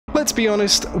let's be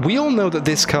honest, we all know that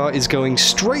this car is going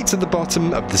straight to the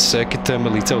bottom of the Circuit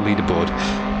Thermalito Leaderboard.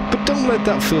 But don't let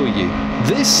that fool you.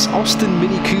 This Austin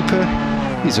Mini Cooper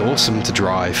is awesome to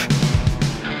drive.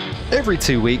 Every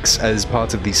 2 weeks, as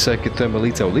part of the Circuit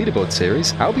Thermalito Leaderboard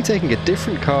series, I'll be taking a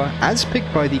different car as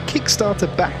picked by the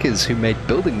Kickstarter backers who made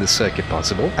building the circuit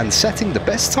possible, and setting the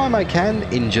best time I can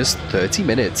in just 30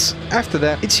 minutes. After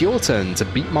that, it's your turn to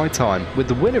beat my time, with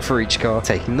the winner for each car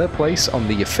taking their place on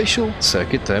the official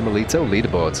Circuit Thermalito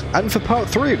Leaderboard. And for part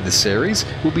 3 of the series,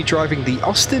 we'll be driving the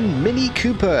Austin Mini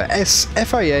Cooper S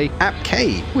FIA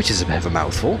App.K, which is a bit of a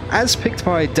mouthful, as picked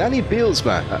by Danny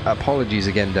Bijlsma. Apologies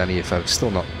again, Danny, if I've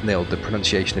still not nailed the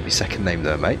pronunciation of your second name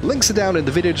there, mate. Links are down in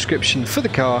the video description for the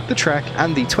car, the track,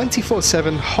 and the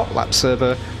 24/7 hotlap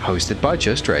server hosted by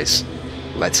Just Race.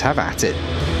 Let's have at it.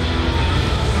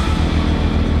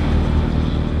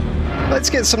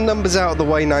 Let's get some numbers out of the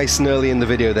way nice and early in the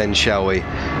video then, shall we?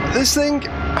 This thing,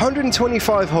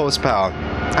 125 horsepower,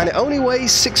 and it only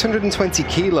weighs 620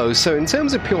 kilos, so in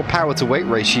terms of pure power to weight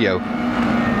ratio,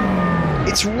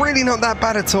 it's really not that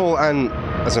bad at all. And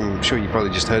as I'm sure you probably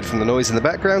just heard from the noise in the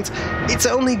background, it's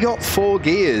only got 4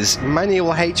 gears,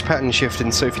 manual H pattern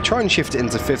shifting, so if you try and shift it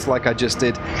into 5th like I just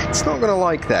did, it's not going to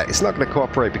like that. It's not going to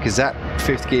cooperate because that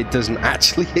 5th gear doesn't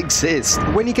actually exist.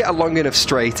 When you get a long enough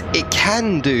straight, it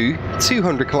can do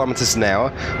 200 kilometers an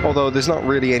hour, although there's not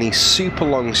really any super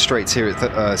long straights here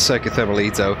at Circuit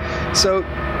Thermalito, so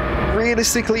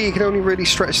realistically you can only really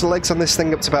stretch the legs on this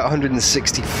thing up to about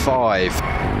 165.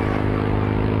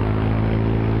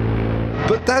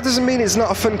 But that doesn't mean it's not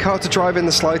a fun car to drive in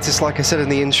the slightest. Like I said in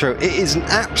the intro, it is an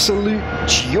absolute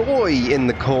joy in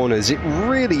the corners. It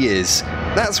really is.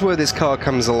 That's where this car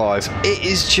comes alive. It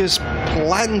is just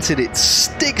planted. It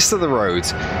sticks to the road.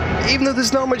 Even though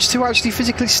there's not much to actually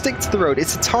physically stick to the road,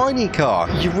 it's a tiny car.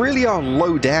 You really are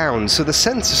low down, so the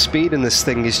sense of speed in this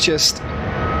thing is just...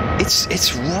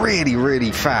 It's really,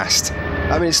 really fast.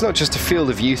 I mean, it's not just a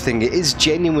field of view thing. It is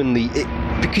genuinely...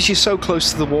 because you're so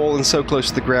close to the wall and so close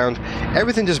to the ground,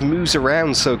 everything just moves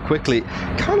around so quickly.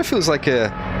 It kind of feels like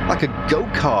a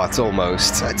go-kart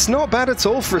almost. It's not bad at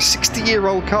all for a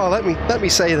 60-year-old car, let me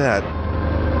say that.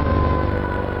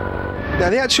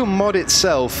 Now, the actual mod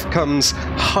itself comes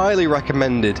highly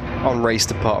recommended on Race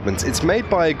Department. It's made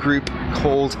by a group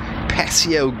called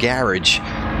Patio Garage.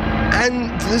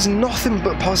 And there's nothing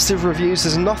but positive reviews,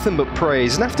 there's nothing but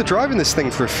praise, and after driving this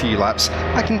thing for a few laps,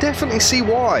 I can definitely see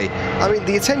why. I mean,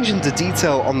 the attention to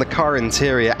detail on the car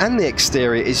interior and the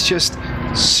exterior is just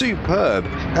superb,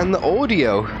 and the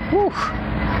audio, whew,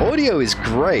 audio is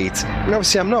great. And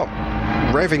obviously I'm not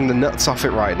revving the nuts off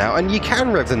it right now, and you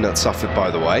can rev the nuts off it,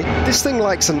 by the way. This thing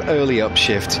likes an early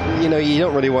upshift. You know, you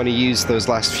don't really want to use those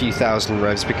last few thousand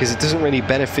revs because it doesn't really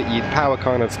benefit you. The power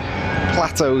kind of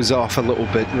plateaus off a little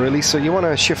bit, really, so you want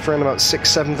to shift around about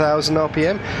 6,000 to 7,000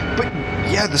 RPM. But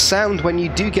yeah, the sound when you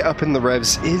do get up in the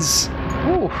revs is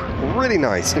really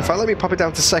nice. In fact, let me pop it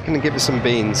down to 2nd and give it some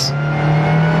beans.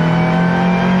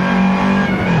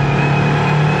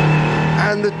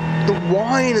 And the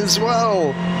whine as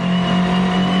well.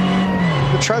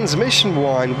 The transmission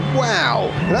whine, wow!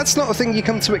 And that's not a thing you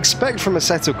come to expect from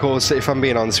Assetto Corsa, if I'm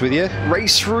being honest with you.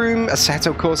 Race Room,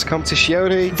 Assetto Corsa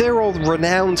Competizione, they're all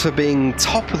renowned for being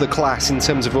top of the class in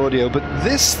terms of audio, but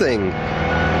this thing,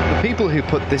 the people who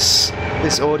put this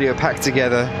audio pack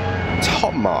together,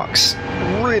 top marks,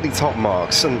 really top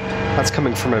marks, and that's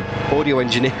coming from an audio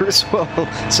engineer as well,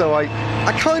 so I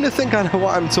kind of think I know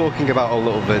what I'm talking about a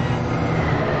little bit.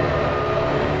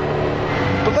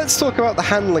 But let's talk about the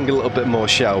handling a little bit more,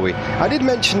 shall we? I did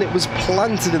mention it was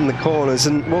planted in the corners,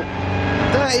 and well,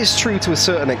 that is true to a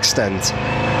certain extent,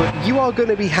 but you are going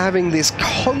to be having this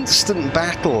constant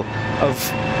battle of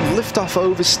lift-off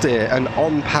oversteer and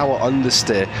on-power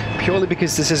understeer, purely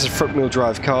because this is a front-wheel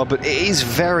drive car, but it is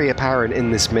very apparent in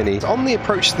this Mini. On the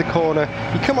approach to the corner,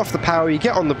 you come off the power, you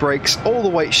get on the brakes, all the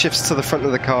weight shifts to the front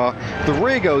of the car, the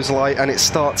rear goes light, and it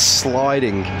starts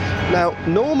sliding. Now,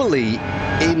 normally,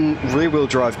 in rear-wheel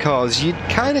drive cars, you'd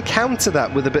kind of counter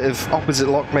that with a bit of opposite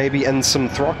lock maybe and some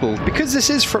throttle. Because this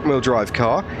is front-wheel drive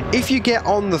car, if you get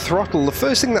on the throttle, the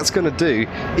first thing that's going to do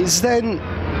is then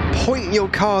point your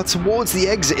car towards the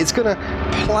exit. It's going to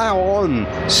plow on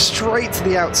straight to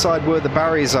the outside where the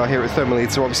barriers are here at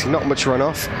Thermalito. Obviously not much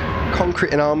runoff.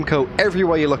 Concrete and Armco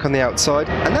everywhere you look on the outside,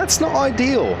 and that's not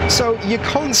ideal. So you're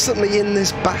constantly in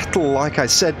this battle, like I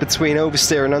said, between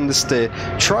oversteer and understeer,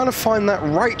 trying to find that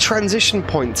right transition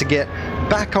point to get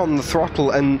back on the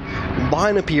throttle and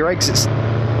line up your exits.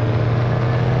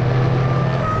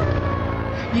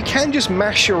 you can just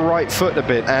mash your right foot a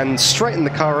bit and straighten the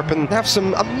car up and have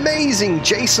some amazing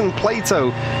Jason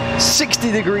Plato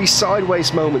 60-degree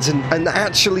sideways moments and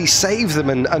actually save them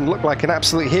and look like an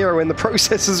absolute hero in the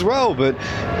process as well. But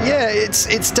yeah,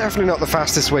 it's definitely not the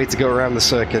fastest way to go around the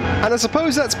circuit. And I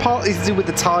suppose that's partly to do with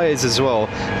the tyres as well,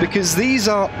 because these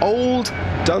are old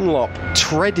Dunlop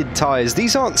treaded tyres.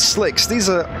 These aren't slicks, these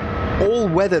are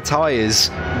all-weather tyres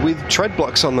with tread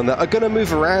blocks on them that are going to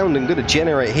move around and going to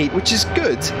generate heat, which is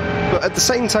good, but at the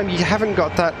same time you haven't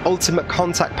got that ultimate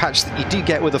contact patch that you do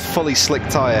get with a fully slick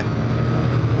tyre.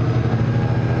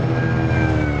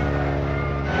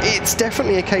 It's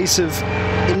definitely a case of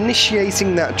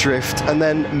initiating that drift and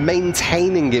then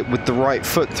maintaining it with the right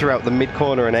foot throughout the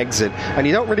mid-corner and exit, and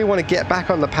you don't really want to get back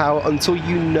on the power until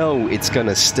you know it's going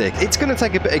to stick. It's going to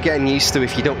take a bit of getting used to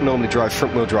if you don't normally drive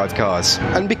front-wheel drive cars.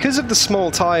 And because of the small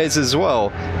tyres as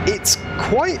well, it's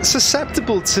quite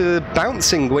susceptible to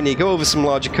bouncing when you go over some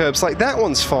larger curbs. Like that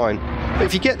one's fine, but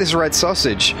if you get this red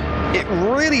sausage, it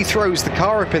really throws the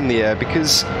car up in the air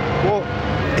because, well,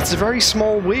 it's a very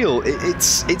small wheel.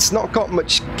 It's not got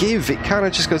much give. It kind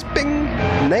of just goes bing.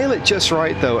 Nail it just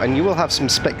right though, and you will have some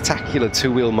spectacular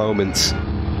two-wheel moments.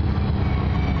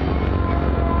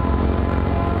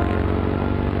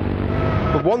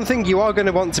 But one thing you are going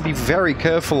to want to be very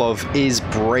careful of is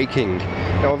braking.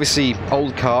 Now obviously,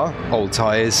 old car, old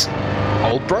tyres,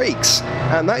 old brakes,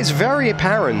 and that is very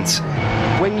apparent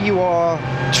when you are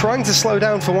trying to slow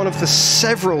down for one of the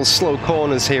several slow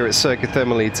corners here at Circuit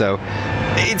Thermalito.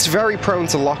 It's very prone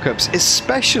to lockups,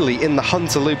 especially in the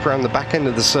Hunter loop around the back end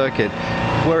of the circuit,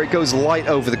 where it goes light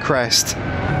over the crest.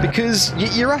 Because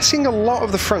you're asking a lot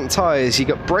of the front tyres. You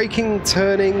got braking,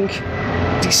 turning,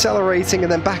 decelerating,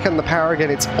 and then back on the power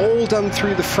again. It's all done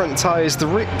through the front tyres. The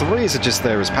rears are just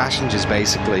there as passengers,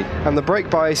 basically. And the brake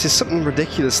bias is something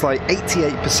ridiculous, like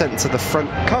 88% to the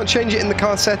front. Can't change it in the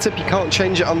car setup, you can't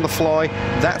change it on the fly.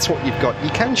 That's what you've got.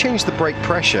 You can change the brake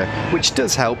pressure, which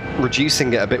does help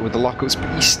reducing it a bit with the lockups,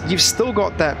 but you've still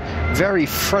got that very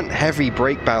front-heavy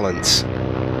brake balance.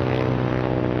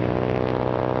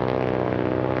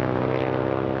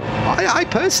 I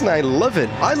personally love it.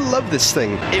 I love this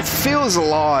thing. It feels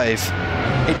alive.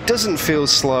 It doesn't feel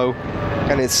slow,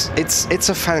 and it's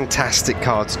a fantastic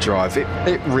car to drive.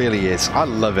 It really is. I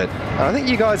love it. And I think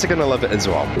you guys are going to love it as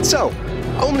well. So,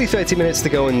 only 30 minutes to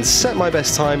go and set my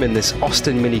best time in this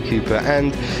Austin Mini Cooper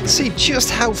and see just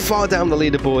how far down the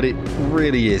leaderboard it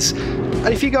really is. And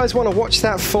if you guys want to watch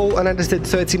that full and edited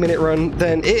 30-minute run,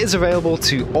 then it is available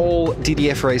to all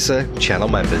DDF Racer channel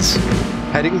members.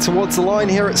 Heading towards the line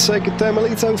here at Circuit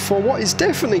Thermalito for what is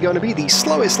definitely going to be the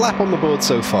slowest lap on the board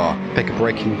so far. Pick a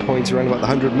braking point around about the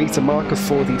 100-meter marker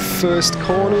for the first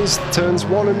corners, turns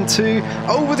 1 and 2,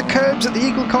 over the curbs at the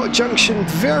Eagle Court Junction.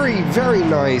 Very, very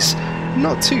nice.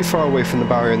 Not too far away from the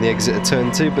barrier in the exit of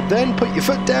turn 2, but then put your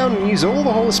foot down and use all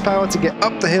the horsepower to get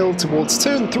up the hill towards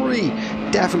turn 3,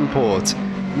 Davenport.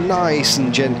 Nice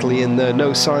and gently in there,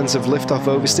 no signs of lift-off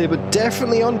oversteer, but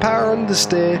definitely on power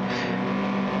understeer.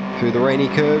 Through the rainy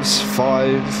curves,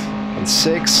 5 and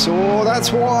 6. Oh,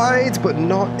 that's wide, but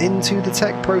not into the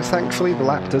Tech Pro, thankfully. The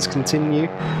lap does continue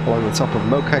along the top of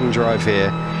Mokang Drive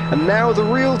here. And now the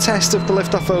real test of the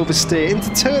lift-off oversteer. Into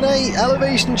turn 8,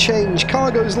 elevation change, car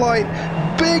goes light,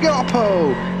 big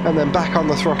oppo, and then back on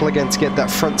the throttle again to get that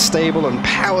front stable and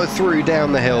power through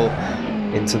down the hill.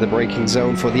 Into the braking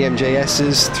zone for the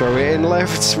MJSs, throw it in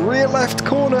left, rear left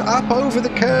corner, up over the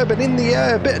curb and in the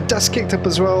air, a bit of dust kicked up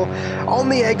as well. On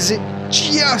the exit,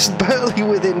 just barely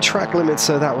within track limits,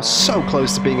 so that was so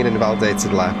close to being an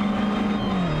invalidated lap.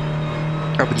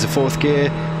 Up into 4th gear,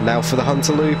 now for the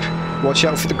Hunter loop, watch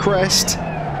out for the crest.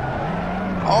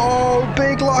 Oh,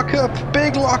 big lockup,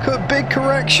 big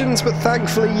corrections, but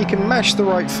thankfully you can mash the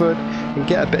right foot and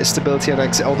get a bit of stability on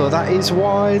exit, although that is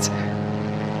wide.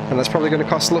 And that's probably going to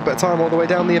cost a little bit of time all the way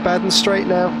down the Abaddon straight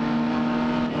now.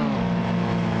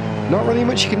 Not really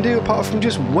much you can do apart from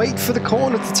just wait for the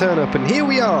corner to turn up. And here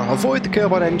we are. Avoid the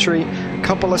curb on entry. A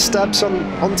couple of stabs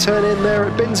on turn in there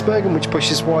at Binsbergen, which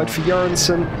pushes wide for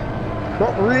Joransson.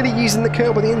 Not really using the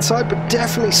curb on the inside, but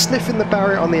definitely sniffing the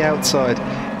barrier on the outside.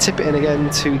 Tip it in again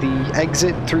to the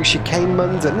exit through Chicane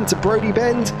Mund and into Brody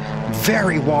Bend.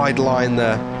 Very wide line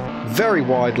there. Very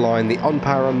wide line. The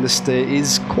on-power understeer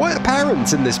is quite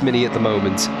apparent in this Mini at the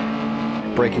moment.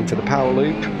 Braking for the power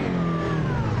loop.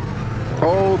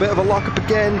 Oh, a bit of a lockup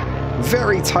again.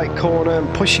 Very tight corner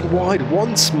and pushing wide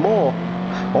once more.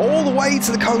 All the way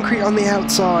to the concrete on the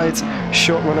outside.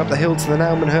 Short run up the hill to the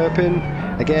Naumann hairpin.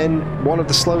 Again, one of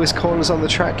the slowest corners on the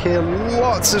track here.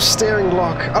 Lots of steering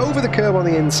lock over the curb on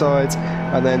the inside.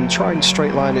 and then try and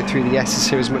straight line it through the S's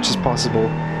here as much as possible.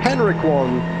 Henrik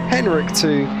 1, Henrik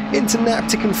 2, into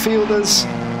Naptic and Fielders.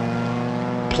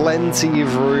 Plenty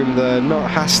of room there, not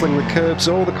hassling the curbs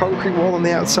or the concrete wall on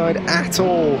the outside at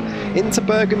all. Into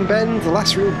Bergen Bend, the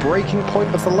last real breaking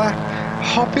point of the lap.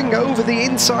 Hopping over the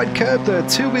inside curb there,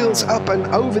 2 wheels up and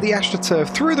over the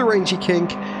AstroTurf, through the Rangey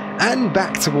kink, and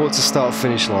back towards the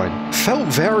start-finish line. Felt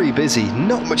very busy,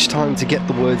 not much time to get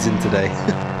the words in today.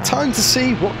 Time to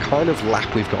see what kind of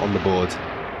lap we've got on the board.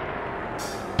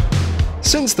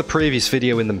 Since the previous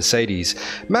video in the Mercedes,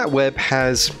 Matt Webb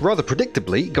has, rather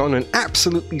predictably, gone and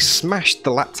absolutely smashed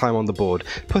the lap time on the board,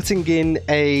 putting in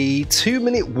a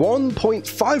 2-minute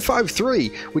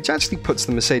 1.553, which actually puts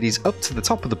the Mercedes up to the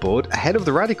top of the board ahead of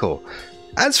the Radical.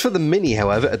 As for the Mini,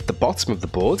 however, at the bottom of the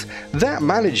board, that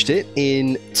managed it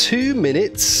in 2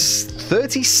 minutes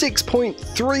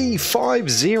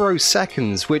 36.350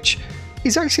 seconds, which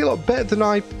is actually a lot better than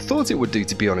I thought it would do,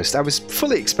 to be honest. I was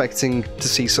fully expecting to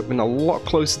see something a lot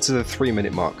closer to the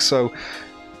 3-minute mark, so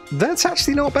that's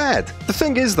actually not bad. The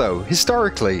thing is though,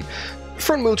 historically,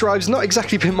 front-wheel drive's not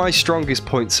exactly been my strongest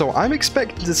point, so I'm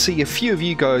expecting to see a few of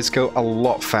you guys go a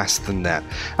lot faster than that.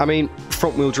 I mean,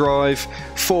 front-wheel drive,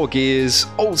 4 gears,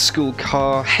 old-school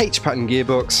car, H-pattern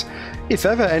gearbox. If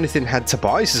ever anything had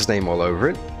Tobias's name all over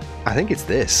it, I think it's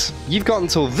this. You've got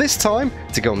until this time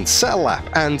to go and set a lap,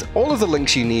 and all of the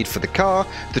links you need for the car,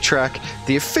 the track,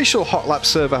 the official hot lap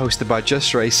server hosted by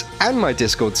Just Race, and my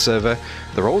Discord server,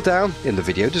 they're all down in the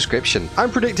video description. I'm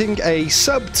predicting a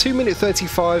sub 2 minute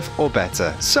 35 or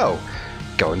better, so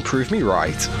go and prove me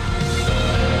right.